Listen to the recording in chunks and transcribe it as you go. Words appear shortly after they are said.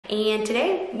and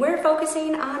today we're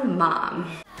focusing on mom.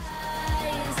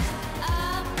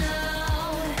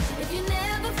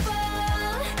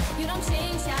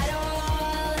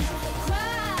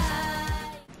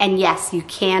 And yes, you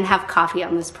can have coffee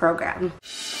on this program.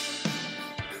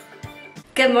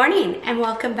 Good morning and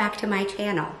welcome back to my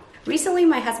channel. Recently,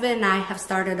 my husband and I have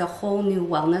started a whole new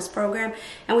wellness program,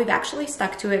 and we've actually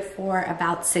stuck to it for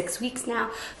about 6 weeks now.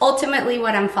 Ultimately,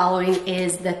 what I'm following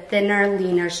is The Thinner,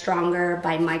 Leaner, Stronger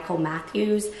by Michael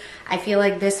Matthews. I feel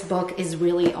like this book is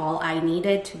really all I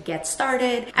needed to get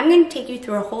started. I'm going to take you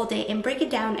through a whole day and break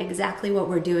it down exactly what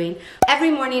we're doing.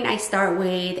 Every morning I start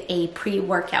with a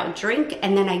pre-workout drink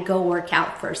and then I go work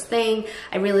out first thing.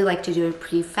 I really like to do it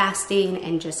pre-fasting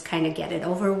and just kind of get it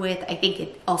over with. I think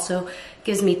it also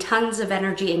gives me tons of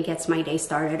energy and gets my day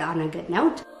started on a good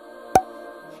note.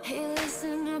 Hey,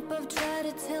 listen up, I've tried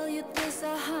to tell you this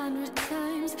 100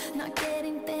 times. Not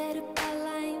getting better by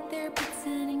lying there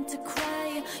pretending to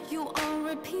cry. You on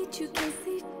repeat, you can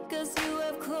see, cause you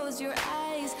have closed your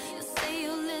eyes. You say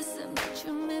you listen, but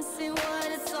you're missing what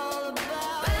it's all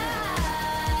about.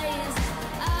 Rise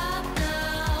up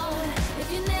now.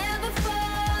 If you never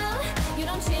fall, you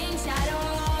don't change at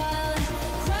all.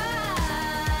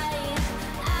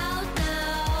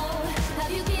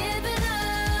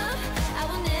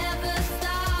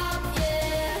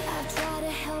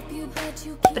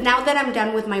 But now that I'm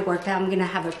done with my workout, I'm gonna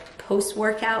have a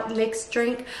post-workout mixed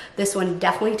drink. This one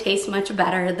definitely tastes much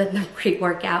better than the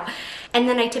pre-workout. And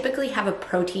then I typically have a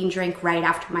protein drink right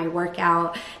after my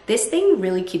workout. This thing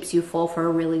really keeps you full for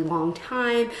a really long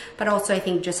time, but also I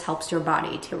think just helps your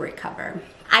body to recover.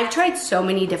 I've tried so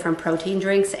many different protein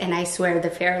drinks, and I swear the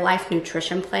Fairlife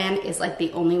Nutrition Plan is like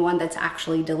the only one that's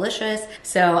actually delicious.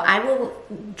 So I will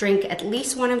drink at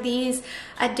least one of these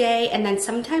a day, and then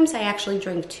sometimes I actually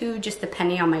drink 2, just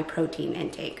depending on my protein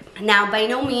intake. Now, by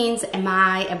no means am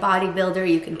I a bodybuilder.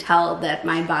 You can tell that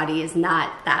my body is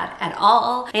not that at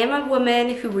all. I am a woman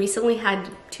who recently had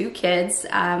 2 kids.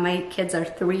 My kids are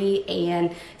 3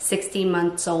 and 16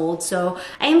 months old. So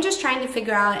I am just trying to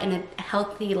figure out a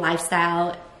healthy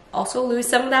lifestyle, also lose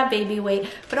some of that baby weight,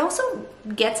 but also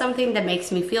get something that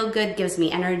makes me feel good, gives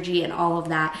me energy and all of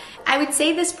that. I would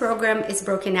say this program is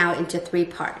broken out into 3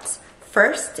 parts.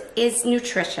 First is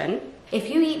nutrition. If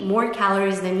you eat more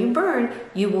calories than you burn,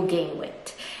 you will gain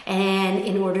weight. And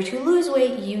in order to lose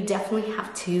weight, you definitely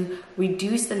have to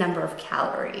reduce the number of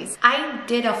calories. I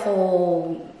did a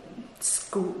whole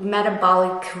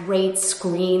metabolic rate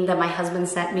screen that my husband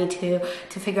sent me to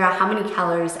figure out how many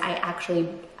calories I actually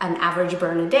an average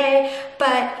burn a day,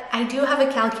 but I do have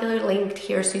a calculator linked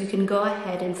here so you can go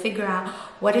ahead and figure out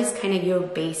what is kind of your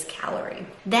base calorie.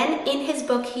 Then in his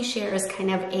book, he shares kind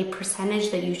of a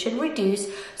percentage that you should reduce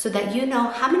so that you know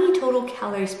how many total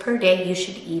calories per day you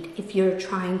should eat if you're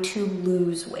trying to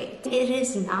lose weight. It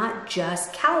is not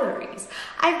just calories.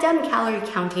 I've done calorie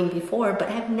counting before, but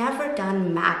I've never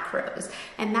done macros.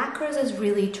 And macros is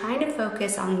really trying to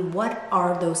focus on what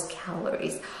are those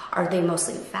calories. Are they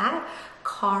mostly fat,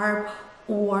 carb,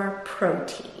 or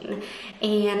protein?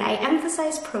 And I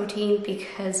emphasize protein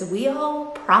because we all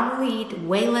probably eat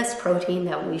way less protein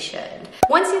than we should.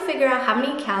 Once you figure out how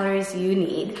many calories you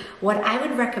need, what I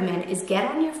would recommend is get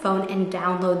on your phone and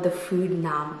download the Food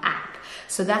Nom app.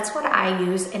 So that's what I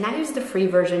use, and I use the free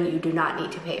version. You do not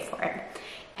need to pay for it.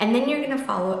 And then you're gonna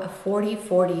follow a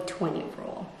 40-40-20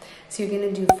 rule. So you're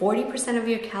gonna do 40% of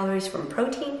your calories from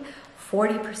protein,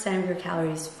 40% of your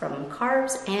calories from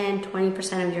carbs, and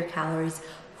 20% of your calories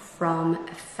from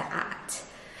fat.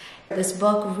 This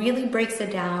book really breaks it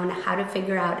down, how to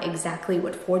figure out exactly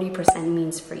what 40%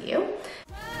 means for you.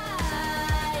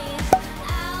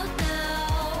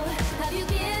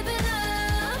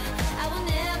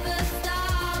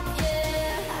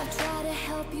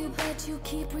 You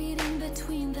keep reading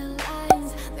between the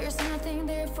lines. There's nothing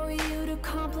there for you to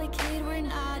complicate. We're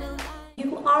not alive.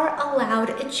 You are allowed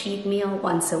a cheat meal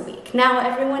once a week. Now,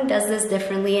 everyone does this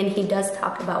differently, and he does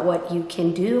talk about what you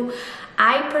can do.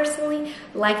 I personally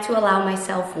like to allow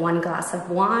myself 1 glass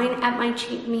of wine at my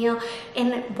cheat meal,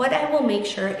 and what I will make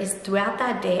sure is throughout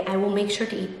that day, I will make sure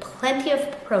to eat plenty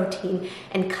of protein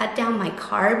and cut down my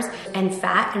carbs and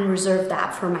fat and reserve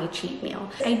that for my cheat meal.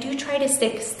 I do try to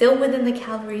stick still within the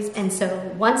calories, and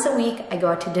so once a week I go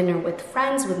out to dinner with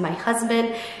friends, with my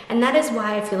husband, and that is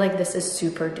why I feel like this is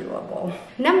super doable.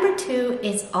 Number 2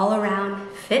 is all around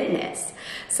fitness.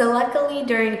 So luckily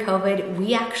during COVID,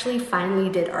 we actually finally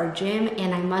did our gym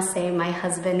and I must say my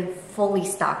husband fully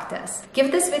stocked us.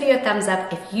 Give this video a thumbs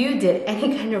up if you did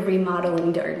any kind of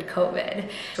remodeling during COVID.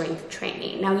 Strength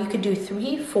training. Now you could do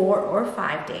 3, 4, or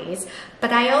 5 days,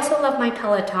 but I also love my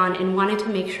Peloton and wanted to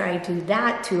make sure I do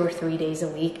that 2 or 3 days a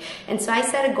week. And so I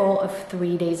set a goal of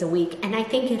 3 days a week, and I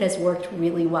think it has worked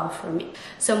really well for me.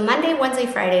 So Monday, Wednesday,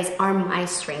 Fridays are my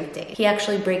strength days. He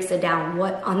actually breaks it down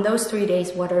on those 3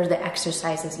 days, what are the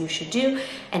exercises you should do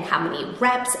and how many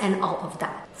reps and all of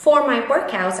that. For my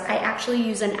workouts, I actually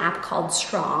use an app called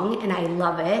Strong, and I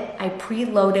love it. I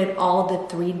preloaded all the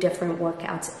 3 different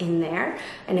workouts in there.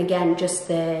 And again, just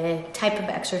the type of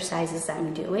exercises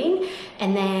I'm doing.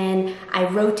 And then I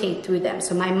rotate through them.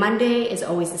 So my Monday is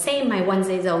always the same, my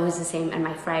Wednesday is always the same, and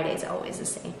my Friday is always the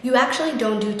same. You actually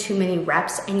don't do too many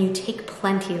reps, and you take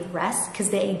plenty of rest, because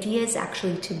the idea is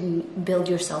actually to build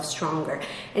yourself stronger.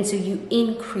 And so you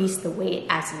increase the weight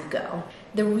as you go.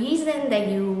 The reason that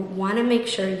you want to make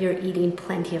sure you're eating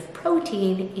plenty of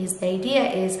protein is the idea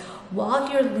is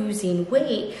while you're losing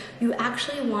weight, you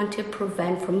actually want to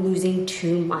prevent from losing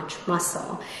too much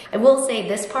muscle. I will say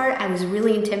this part, I was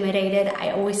really intimidated.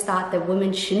 I always thought that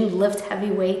women shouldn't lift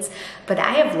heavy weights, but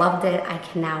I have loved it. I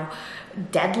can now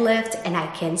deadlift and I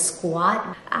can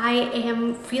squat. I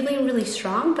am feeling really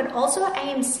strong, but also I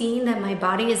am seeing that my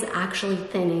body is actually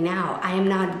thinning out. I am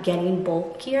not getting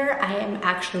bulkier. I am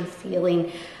actually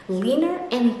feeling leaner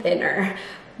and thinner,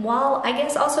 while I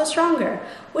guess also stronger,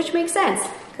 which makes sense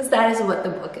because that is what the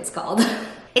book is called.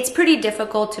 It's pretty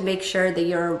difficult to make sure that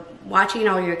you're watching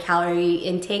all your calorie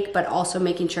intake, but also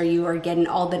making sure you are getting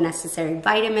all the necessary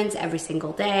vitamins every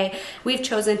single day. We've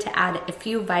chosen to add a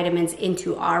few vitamins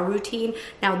into our routine.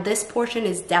 Now this portion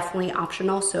is definitely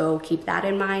optional, so keep that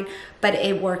in mind, but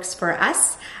it works for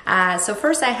us. So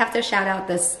first I have to shout out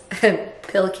this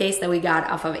pill case that we got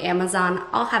off of Amazon.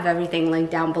 I'll have everything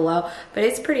linked down below, but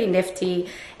it's pretty nifty.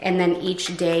 And then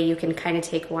each day you can kind of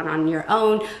take one on your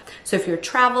own. So if you're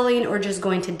traveling or just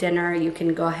going to dinner, you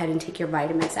can go ahead and take your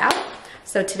vitamins out.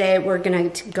 So today we're gonna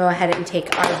go ahead and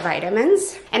take our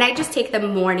vitamins. And I just take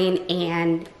them morning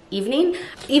and evening.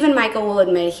 Even Michael will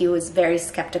admit he was very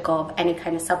skeptical of any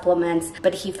kind of supplements,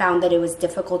 but he found that it was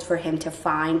difficult for him to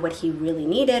find what he really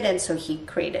needed, and so he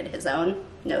created his own.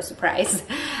 No surprise.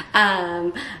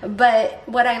 But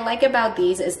what I like about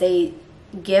these is they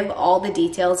give all the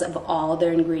details of all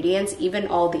their ingredients, even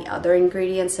all the other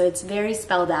ingredients, so it's very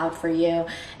spelled out for you,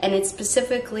 and it's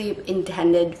specifically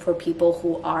intended for people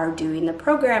who are doing the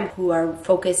program, who are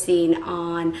focusing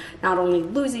on not only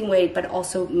losing weight but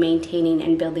also maintaining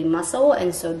and building muscle.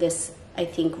 And so this, I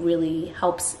think, really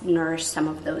helps nourish some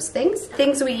of those things.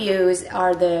 Things we use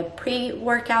are the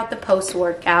pre-workout, the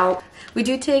post-workout. We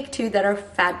do take 2 that are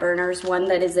fat burners, one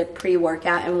that is a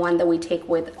pre-workout and one that we take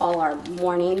with all our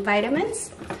morning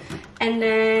vitamins. And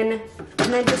then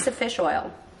just a fish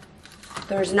oil.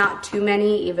 There's not too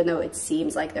many, even though it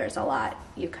seems like there's a lot.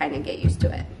 You kind of get used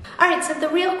to it. All right, so the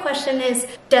real question is,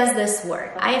 does this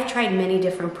work? I have tried many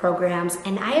different programs,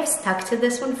 and I have stuck to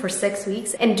this one for 6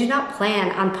 weeks and do not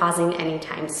plan on pausing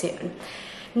anytime soon.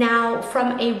 Now,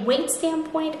 from a weight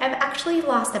standpoint, I've actually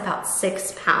lost about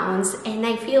 6 pounds, and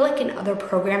I feel like in other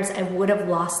programs I would have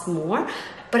lost more,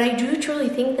 but I do truly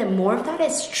think that more of that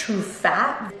is true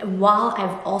fat, while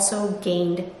I've also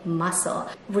gained muscle.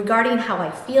 Regarding how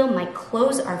I feel, my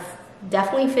clothes are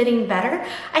definitely fitting better.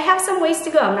 I have some ways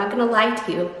to go, I'm not gonna lie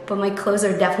to you, but my clothes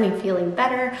are definitely feeling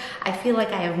better. I feel like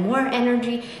I have more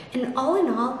energy, and all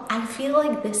in all, I feel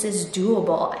like this is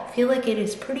doable. I feel like it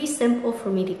is pretty simple for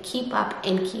me to keep up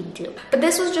and keep doing. But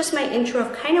this was just my intro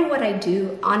of kind of what I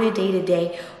do on a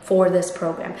day-to-day for this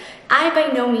program. I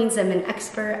by no means am an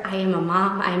expert. I am a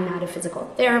mom. I am not a physical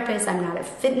therapist. I'm not a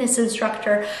fitness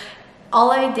instructor. All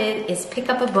I did is pick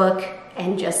up a book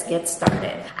and just get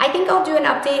started. I think I'll do an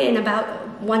update in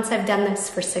about once I've done this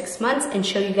for 6 months and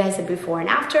show you guys a before and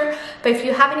after. But if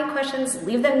you have any questions,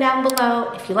 leave them down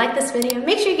below. If you like this video,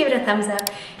 make sure you give it a thumbs up,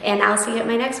 and I'll see you at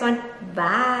my next one.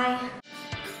 Bye.